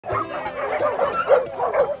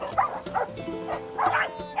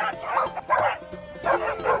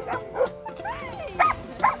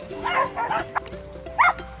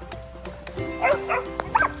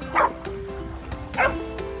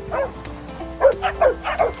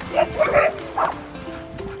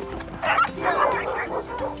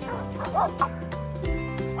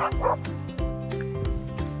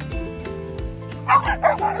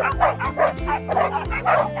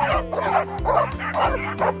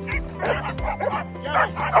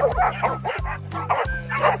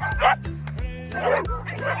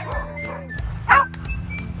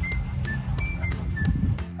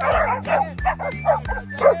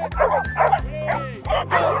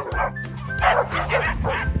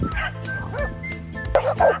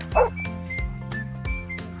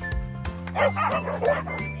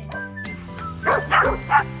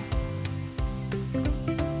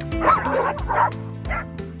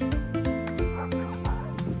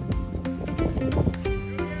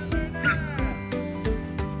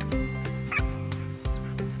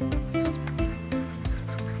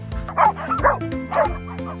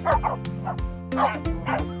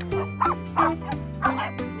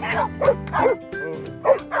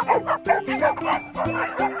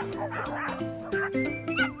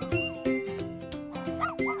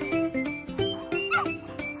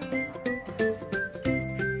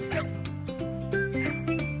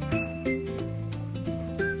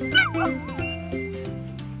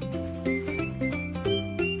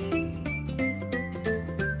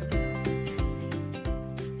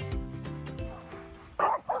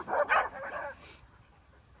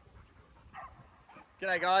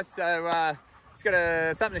G'day guys, so just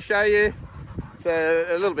got something to show you. It's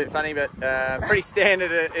a little bit funny, but pretty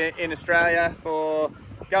standard in Australia for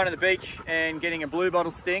going to the beach and getting a blue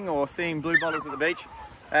bottle sting or seeing blue bottles at the beach.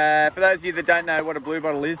 For those of you that don't know what a blue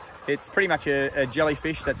bottle is, it's pretty much a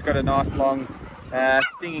jellyfish that's got a nice long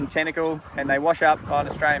stinging tentacle, and they wash up on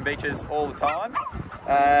Australian beaches all the time.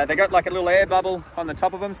 They got like a little air bubble on the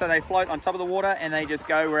top of them, so they float on top of the water and they just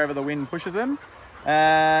go wherever the wind pushes them.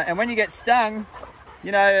 And when you get stung,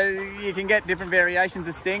 you know, you can get different variations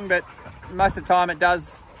of sting, but most of the time it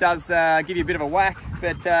does give you a bit of a whack.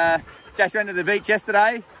 But Jace went to the beach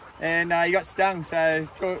yesterday and you got stung, so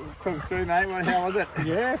talk us through, mate. How was it?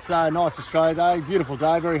 Yeah, so nice Australia day, beautiful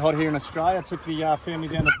day, very hot here in Australia. Took the family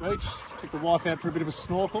down the beach, took the wife out for a bit of a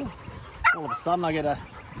snorkel. All of a sudden I get a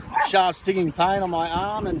sharp stinging pain on my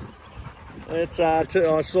arm, and it's I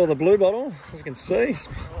saw the blue bottle, as you can see.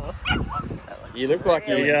 You look like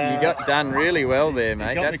you got done really well there,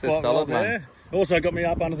 mate. That's a solid one. Also got me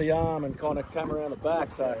up under the arm and kind of came around the back,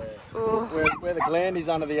 so where the gland is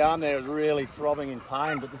under the arm there is really throbbing in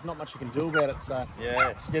pain, but there's not much you can do about it. So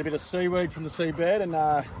yeah, just get a bit of seaweed from the seabed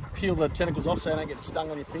and peel the tentacles off so you don't get stung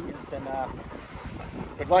on your fingers. And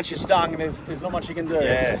but once you're stung, there's not much you can do.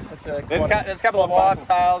 Yeah. There's a couple of wives'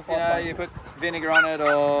 tails, you know, you put vinegar on it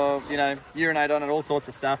or, you know, urinate on it, all sorts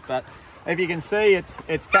of stuff. But if you can see,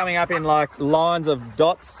 it's coming up in like lines of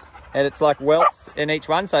dots, and it's like welts in each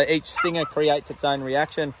one, so each stinger creates its own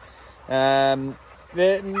reaction. Very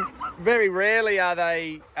rarely are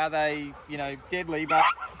they you know, deadly, but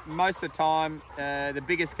most of the time the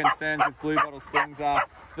biggest concerns with blue bottle stings are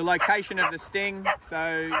the location of the sting.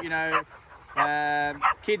 So, you know,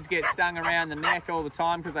 kids get stung around the neck all the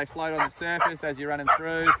time because they float on the surface as you're running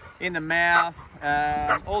through, in the mouth,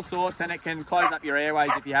 all sorts, and it can close up your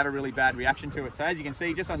airways if you have a really bad reaction to it. So as you can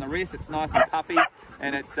see, just on the wrist, it's nice and puffy,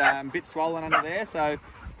 and it's a bit swollen under there. So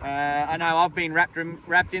I know I've been wrapped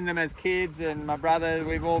in them as kids, and my brother,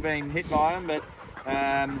 we've all been hit by them, but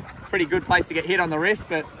pretty good place to get hit on the wrist,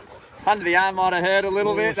 but under the arm might have hurt a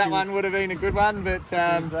little bit. That one would have been a good one, but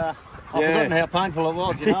I've forgotten how painful it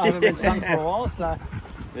was, you know. I haven't been stung for a while, so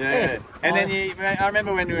yeah. And then I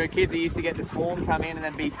remember when we were kids, we used to get the swarm come in and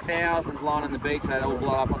there'd be thousands lining the beach, and they'd all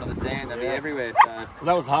blow up onto the sand. They'd be everywhere. So well,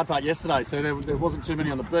 that was the hard part yesterday. So there wasn't too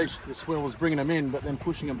many on the beach. The swell was bringing them in, but then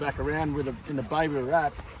pushing them back around in the bay we were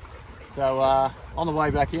at. So on the way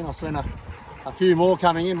back in, I seen a few more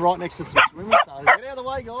coming in right next to some swimmers. So get out of the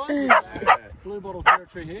way, guys. Blue bottle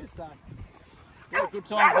territory here. So yeah, good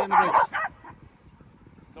times down the beach.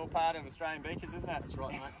 It's all part of Australian beaches, isn't it? That's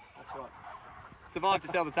right, mate. That's right. Survive to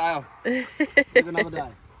tell the tale. Live another day.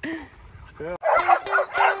 Cool.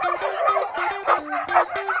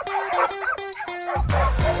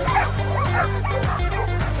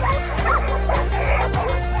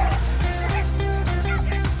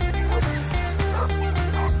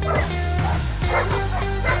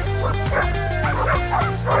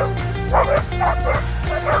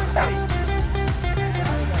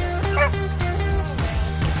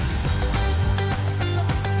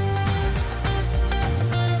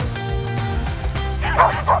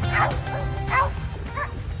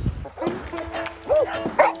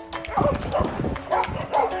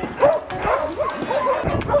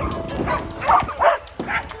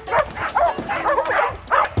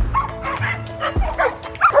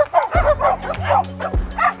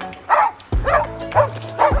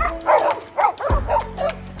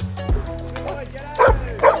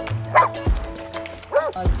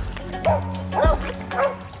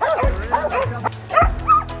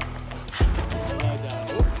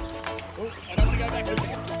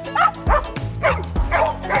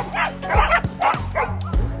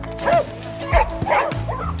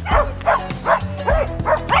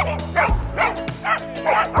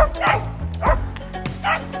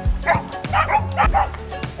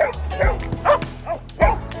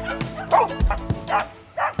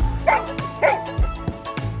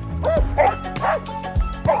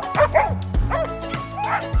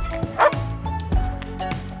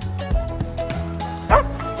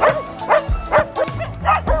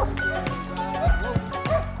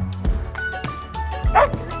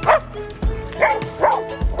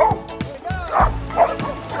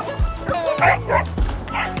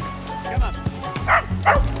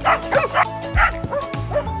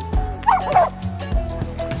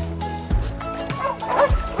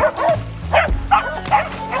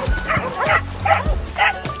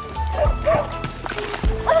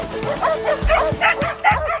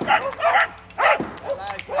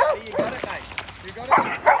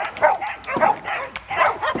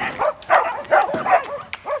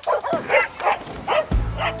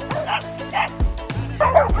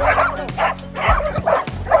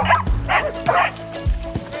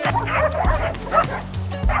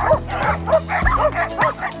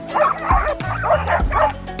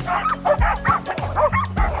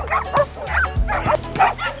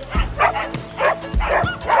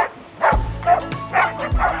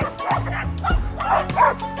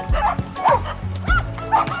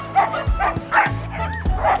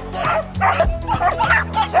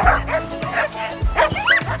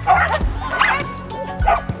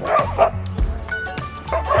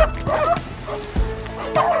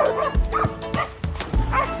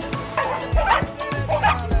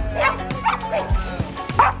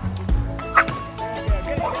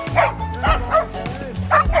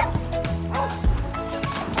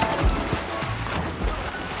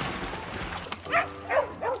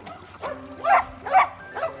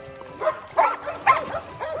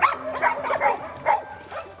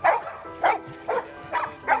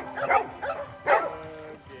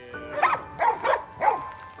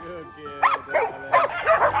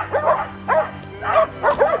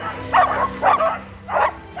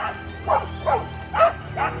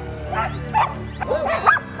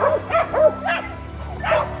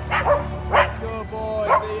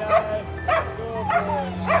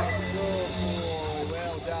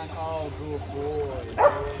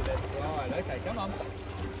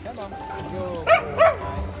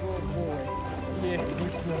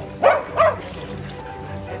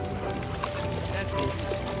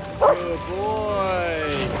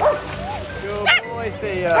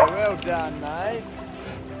 Theo, well done, mate.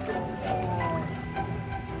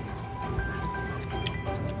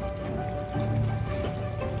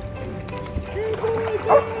 Good boy,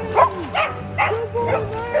 mate.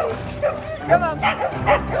 Come on.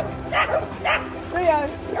 Theo,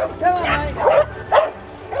 come on, mate. Good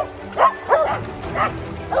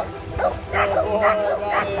boy,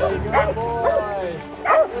 buddy. Good boy.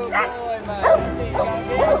 Good boy, mate. There you go again. Good boy, mate.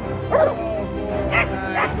 Good boy. That's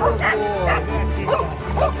it.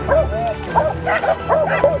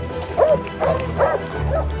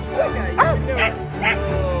 Okay, you can do it.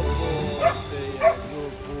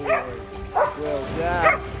 Well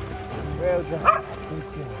done. Well done. Good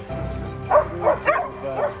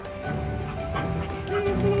job.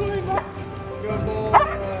 Good boy, mate. Good boy.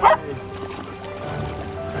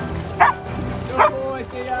 Good boy,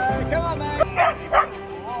 Theo. Come on, mate. Good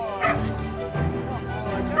boy. Come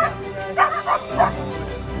on, Theo.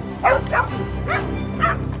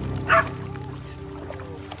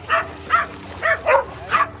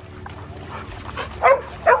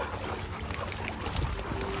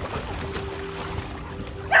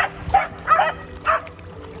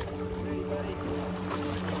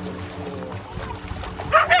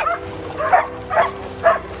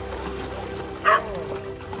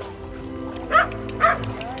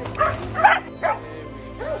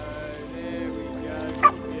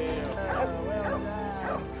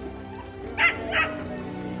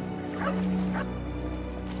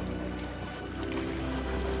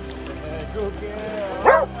 Good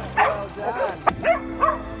girl. Well done.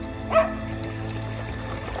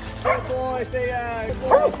 Good boy, Theo.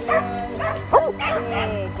 Good boy, Theo. Good boy,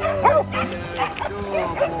 Theo. Good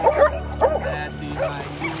boy. That's it, mate.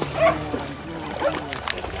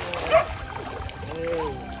 Good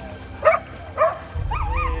boy.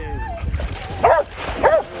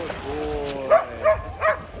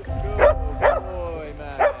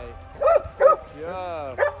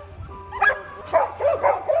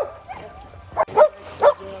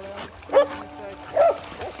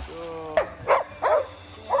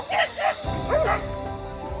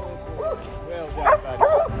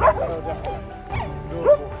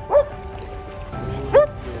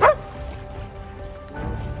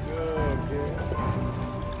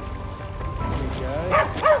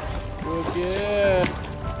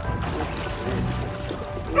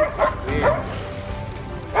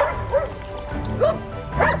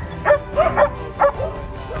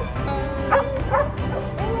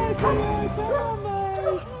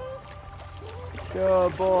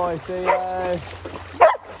 Good boy, Theo.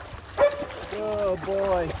 Good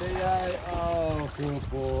boy, Theo. Oh, good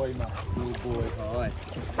boy, mate. Good boy, hi.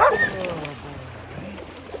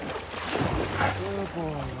 Good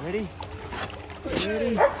boy. Ready?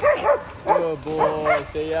 Ready? Good boy,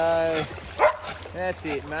 Theo. That's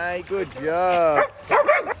it, mate. Good job. Good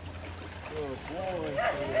boy,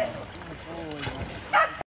 Theo. Good boy, mate.